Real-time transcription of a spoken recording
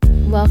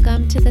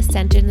Welcome to the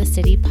Center in the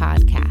City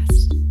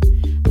podcast.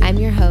 I'm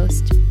your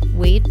host,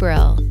 Wade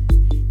Brill,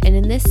 and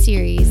in this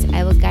series,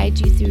 I will guide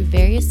you through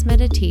various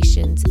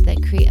meditations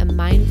that create a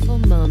mindful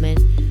moment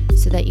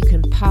so that you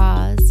can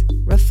pause,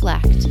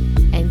 reflect,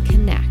 and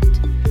connect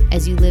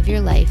as you live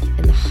your life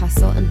in the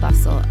hustle and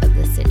bustle of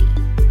the city.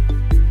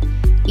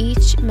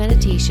 Each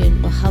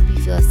meditation will help you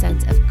feel a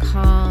sense of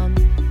calm,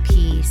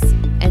 peace,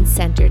 and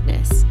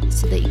centeredness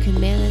so that you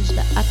can manage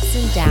the ups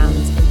and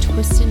downs and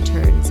twists and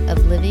turns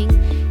of living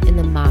in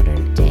the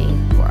modern day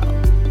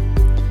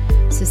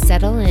world. So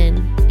settle in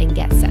and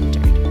get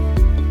centered.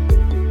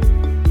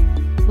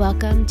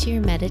 Welcome to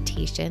your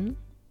meditation.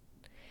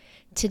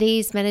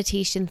 Today's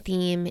meditation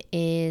theme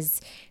is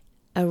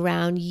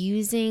around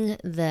using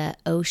the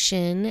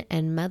ocean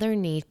and Mother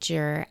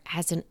Nature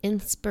as an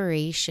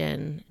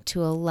inspiration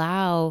to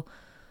allow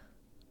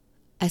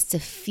us to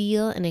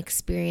feel and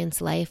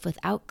experience life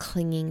without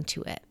clinging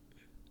to it.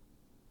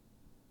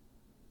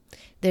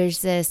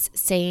 There's this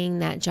saying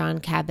that Jon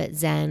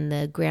Kabat-Zinn,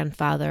 the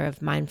grandfather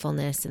of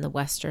mindfulness in the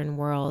Western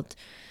world,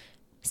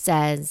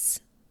 says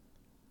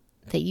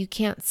that you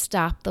can't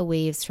stop the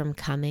waves from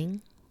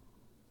coming,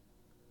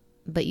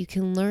 but you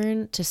can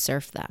learn to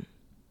surf them.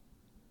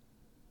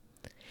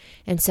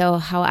 And so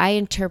how I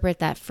interpret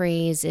that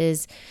phrase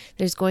is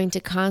there's going to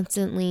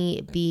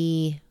constantly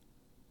be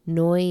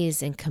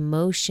noise and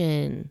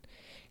commotion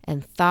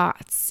and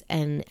thoughts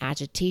and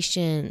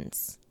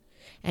agitations,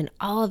 and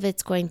all of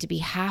it's going to be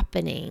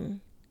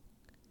happening.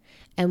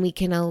 And we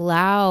can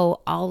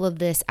allow all of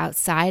this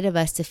outside of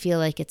us to feel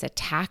like it's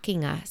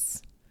attacking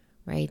us,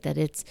 right? That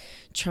it's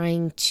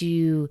trying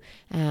to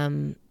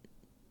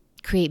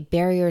create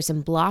barriers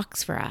and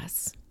blocks for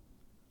us.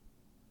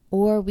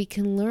 Or we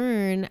can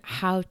learn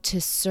how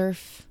to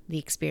surf the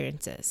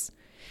experiences,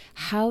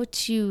 how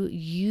to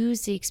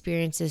use the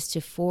experiences to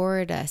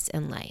forward us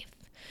in life.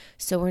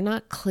 So we're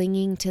not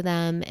clinging to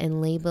them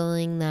and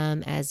labeling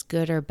them as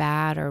good or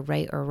bad or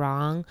right or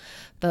wrong,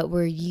 but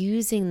we're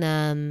using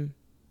them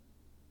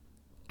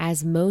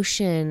as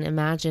motion,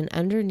 imagine,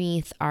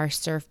 underneath our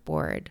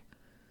surfboard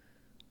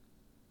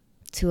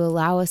to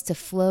allow us to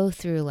flow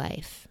through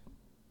life.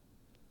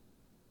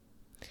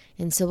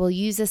 And so we'll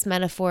use this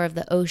metaphor of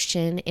the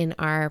ocean in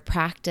our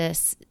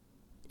practice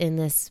in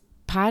this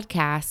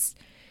podcast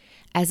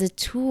as a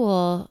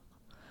tool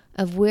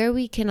of where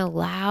we can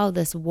allow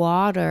this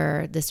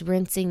water, this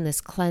rinsing,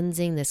 this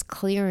cleansing, this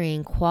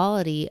clearing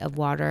quality of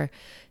water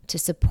to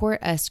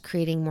support us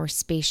creating more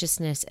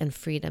spaciousness and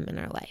freedom in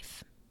our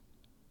life.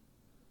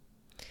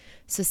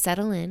 So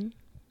settle in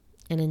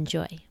and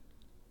enjoy.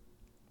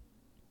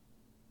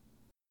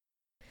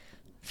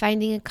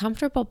 Finding a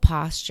comfortable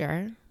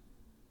posture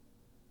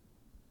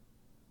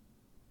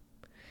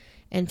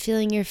and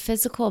feeling your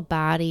physical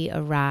body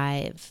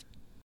arrive.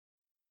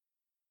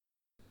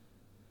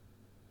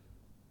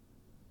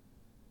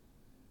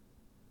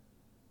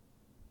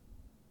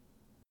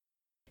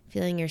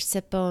 Feeling your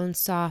sit bones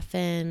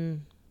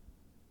soften.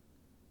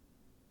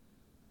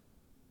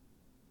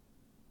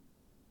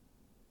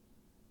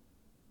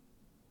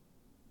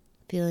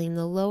 Feeling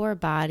the lower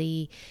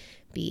body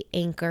be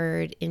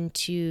anchored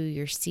into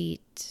your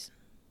seat.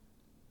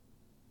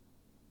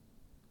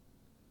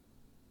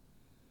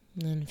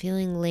 And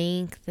feeling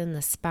length in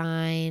the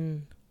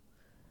spine,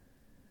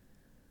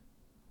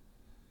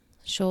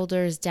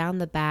 shoulders down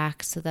the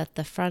back so that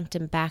the front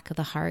and back of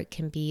the heart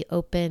can be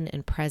open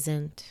and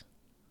present.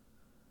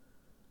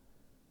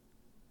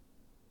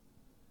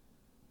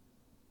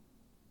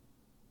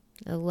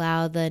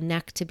 Allow the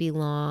neck to be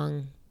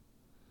long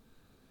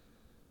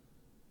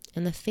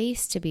and the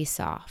face to be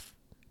soft.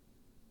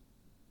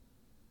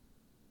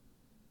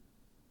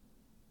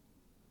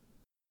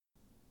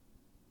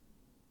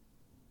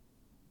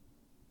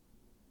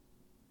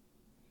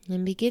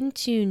 And begin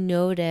to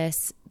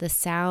notice the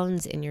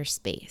sounds in your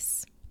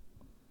space.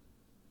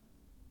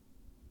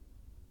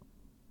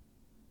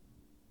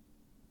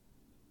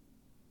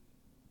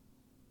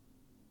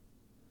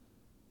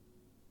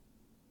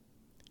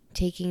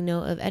 Taking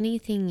note of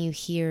anything you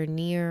hear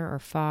near or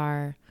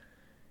far.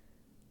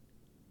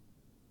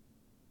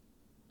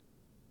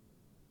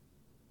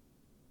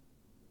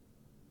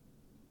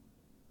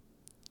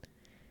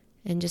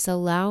 And just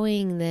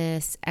allowing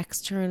this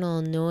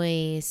external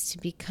noise to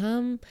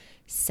become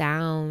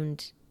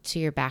sound to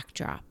your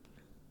backdrop.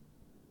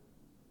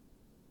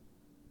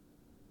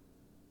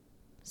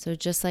 So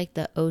just like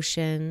the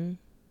ocean,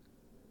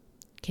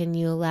 can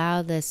you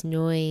allow this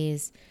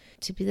noise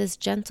to be this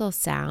gentle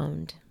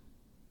sound?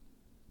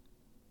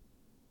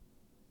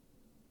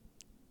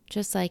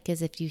 Just like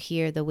as if you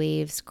hear the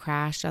waves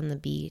crash on the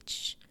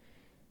beach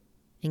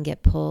and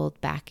get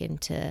pulled back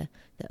into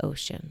the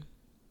ocean.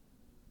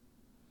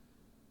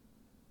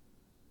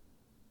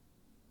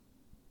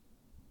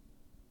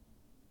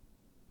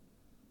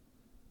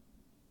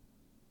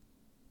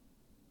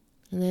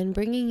 And then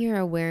bringing your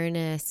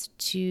awareness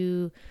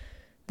to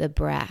the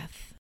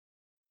breath.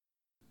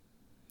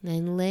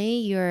 And lay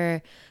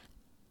your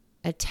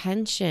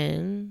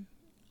attention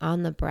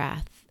on the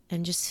breath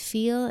and just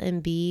feel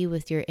and be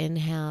with your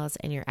inhales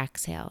and your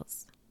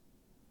exhales.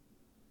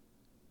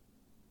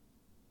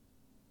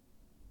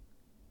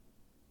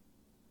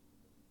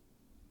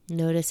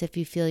 Notice if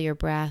you feel your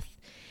breath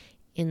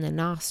in the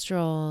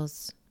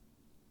nostrils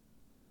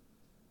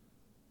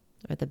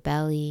or the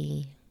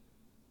belly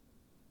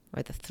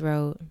or the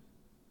throat.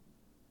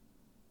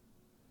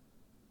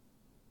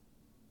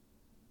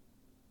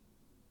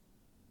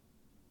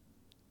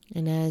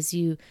 And as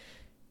you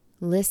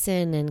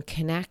listen and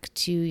connect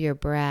to your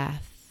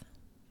breath,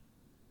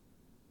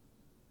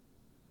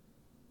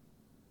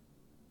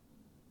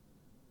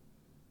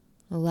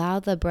 allow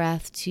the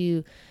breath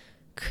to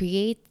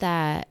create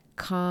that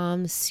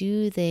calm,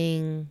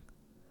 soothing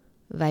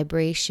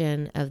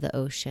vibration of the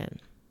ocean.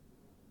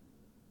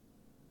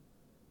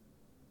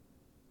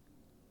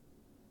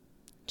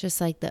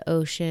 Just like the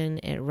ocean,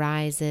 it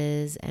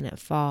rises and it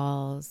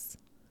falls.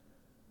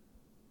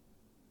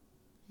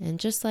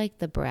 And just like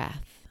the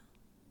breath,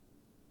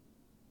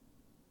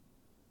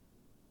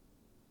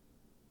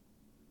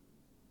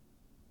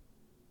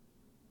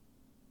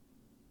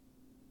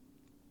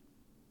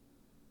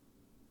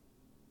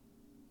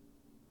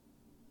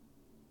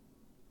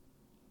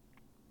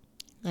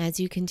 as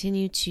you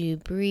continue to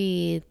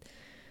breathe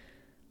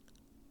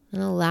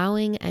and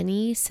allowing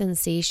any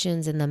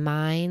sensations in the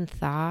mind,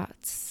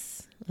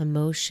 thoughts,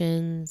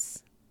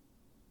 emotions,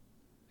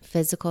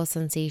 physical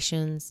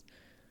sensations,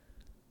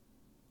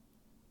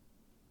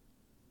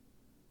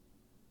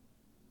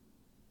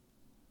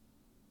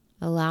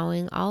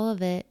 allowing all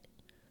of it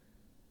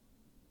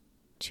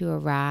to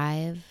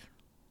arrive,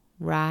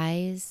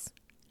 rise,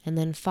 and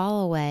then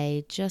fall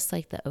away just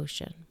like the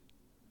ocean.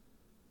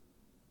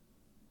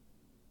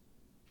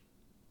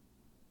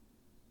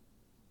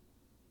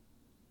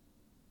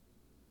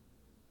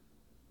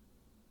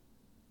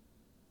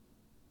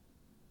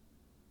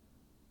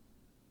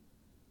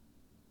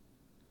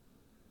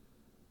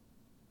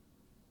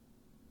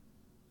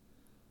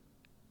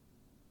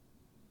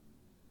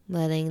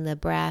 Letting the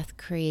breath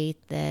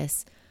create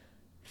this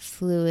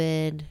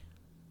fluid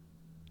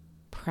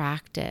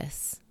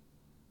practice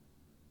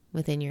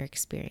within your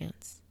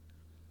experience.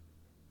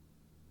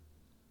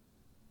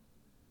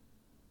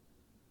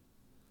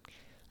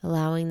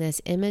 Allowing this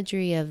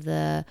imagery of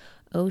the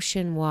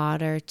ocean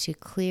water to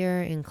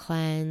clear and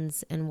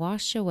cleanse and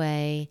wash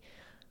away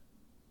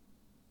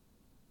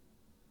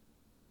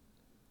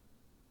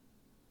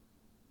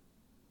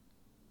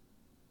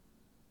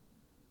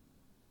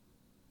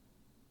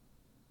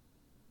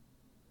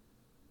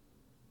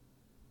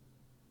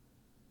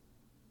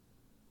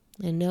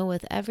and know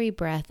with every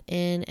breath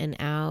in and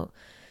out,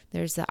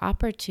 there's the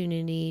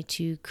opportunity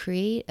to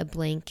create a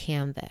blank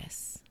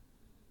canvas,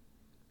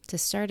 to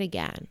start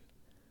again.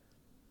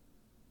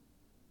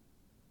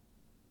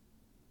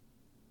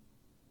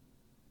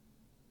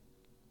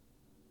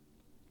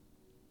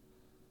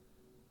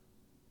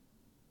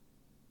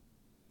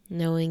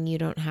 Knowing you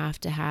don't have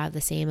to have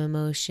the same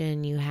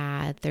emotion you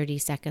had 30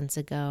 seconds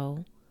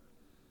ago,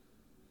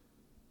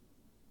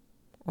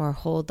 or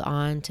hold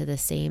on to the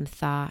same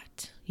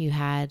thought you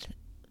had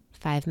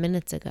 5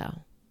 minutes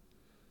ago.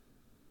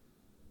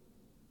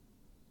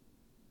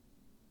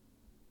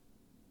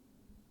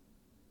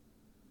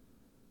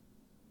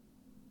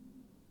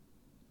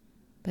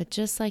 But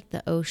just like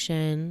the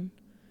ocean,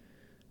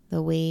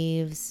 the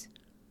waves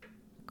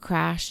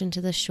crash into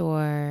the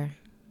shore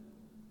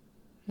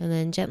and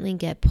then gently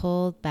get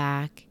pulled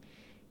back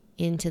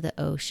into the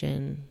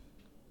ocean.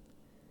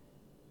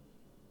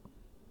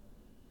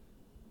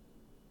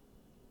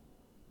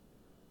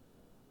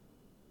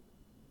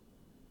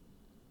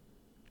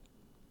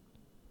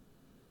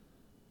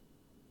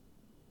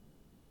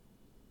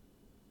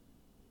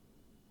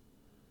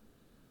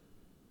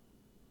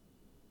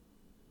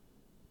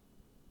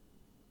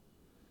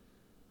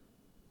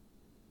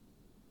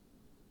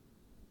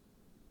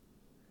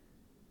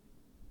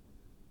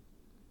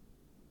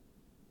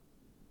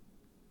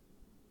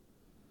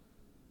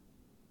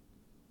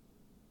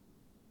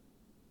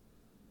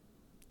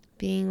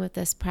 Being with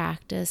this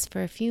practice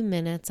for a few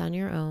minutes on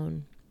your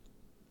own.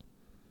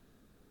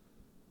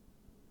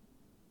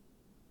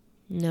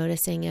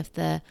 Noticing if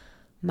the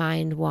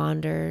mind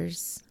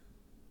wanders.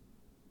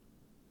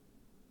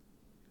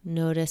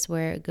 Notice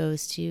where it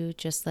goes to,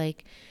 just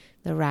like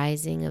the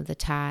rising of the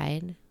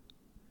tide.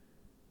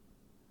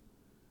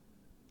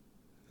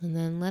 And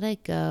then let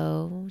it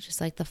go,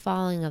 just like the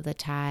falling of the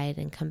tide,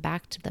 and come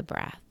back to the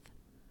breath.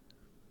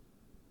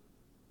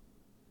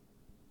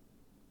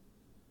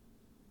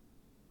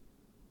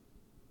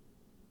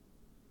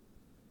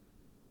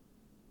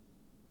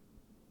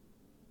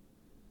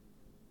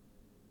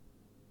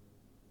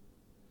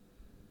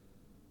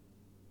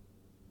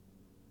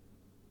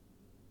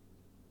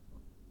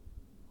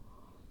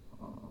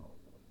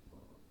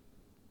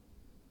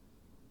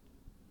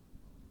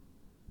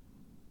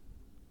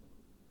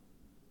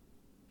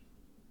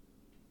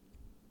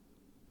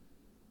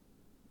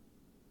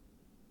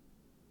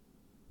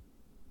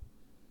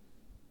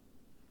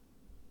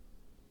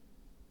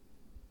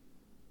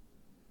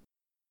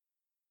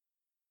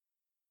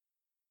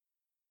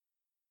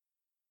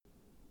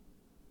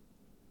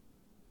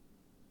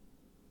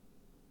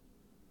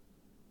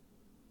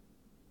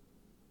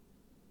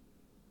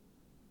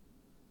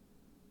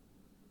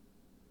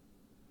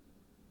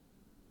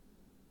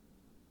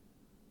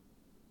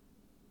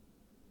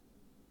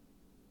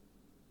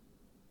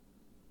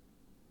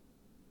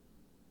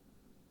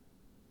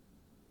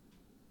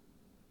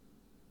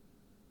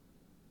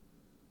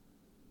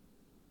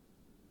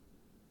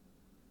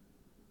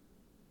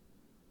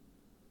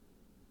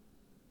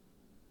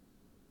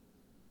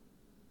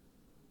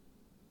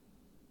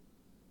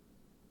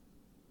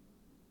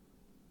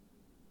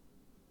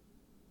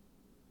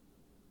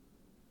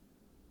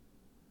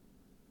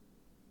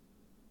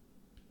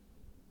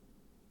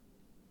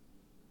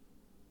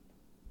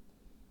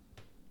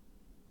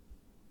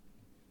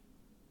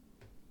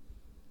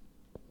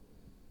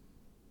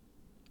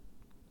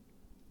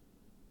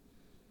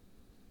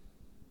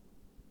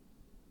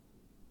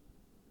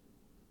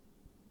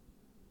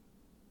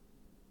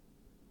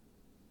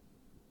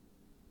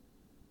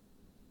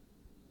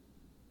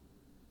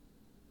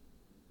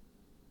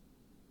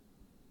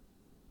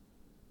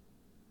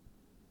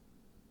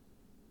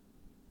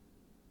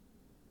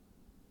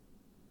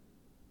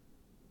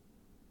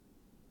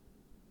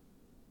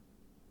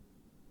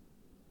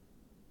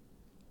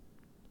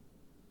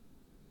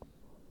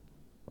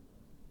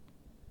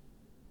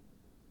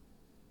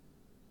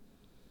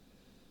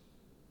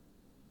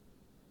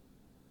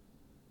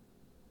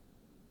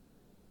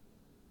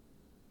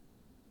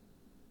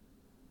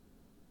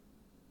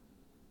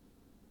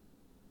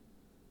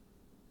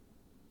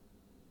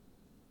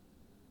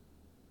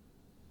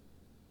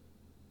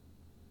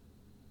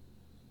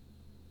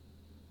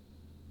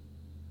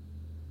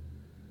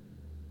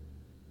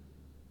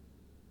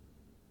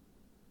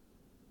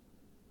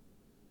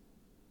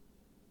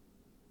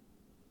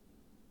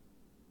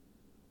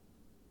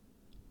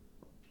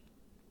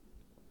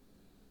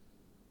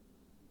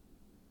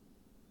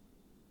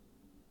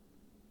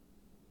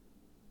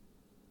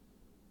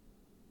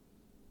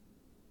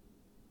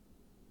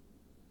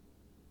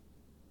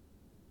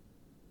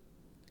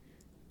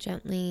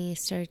 Gently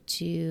start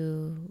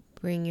to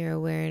bring your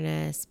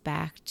awareness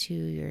back to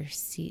your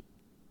seat.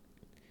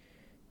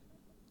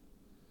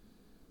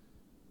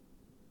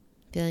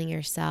 Feeling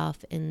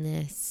yourself in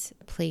this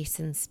place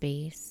and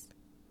space.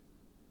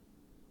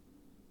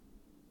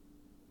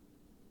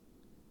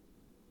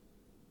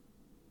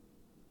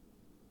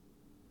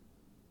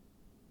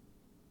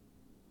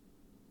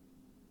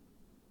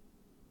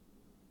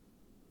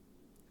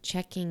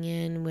 Checking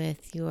in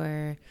with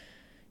your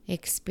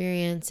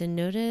experience and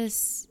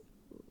notice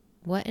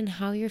what and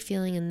how you're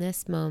feeling in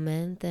this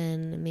moment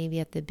than maybe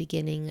at the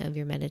beginning of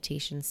your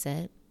meditation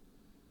sit.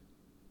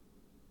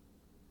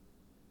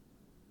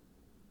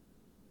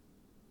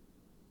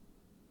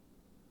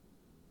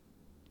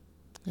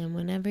 And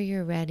whenever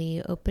you're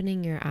ready,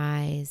 opening your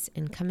eyes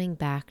and coming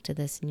back to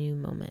this new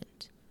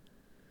moment.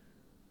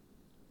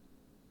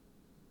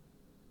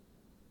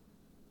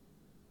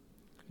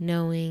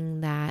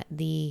 Knowing that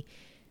the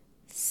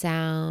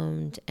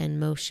sound and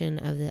motion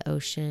of the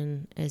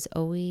ocean is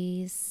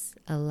always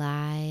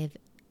alive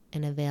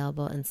and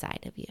available inside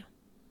of you.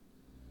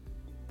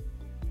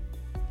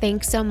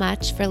 Thanks so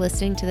much for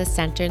listening to the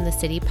Center in the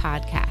City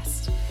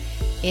podcast.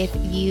 If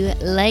you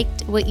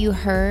liked what you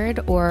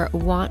heard or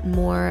want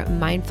more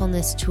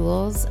mindfulness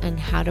tools on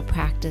how to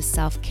practice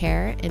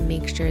self-care and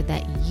make sure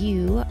that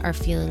you are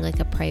feeling like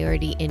a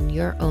priority in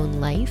your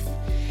own life,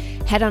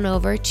 head on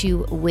over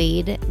to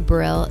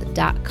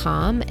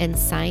wadebrill.com and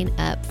sign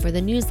up for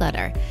the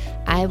newsletter.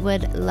 I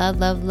would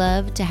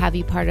love to have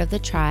you part of the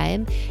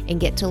tribe and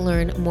get to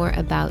learn more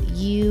about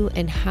you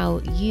and how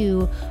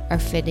you are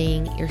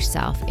fitting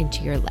yourself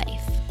into your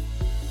life.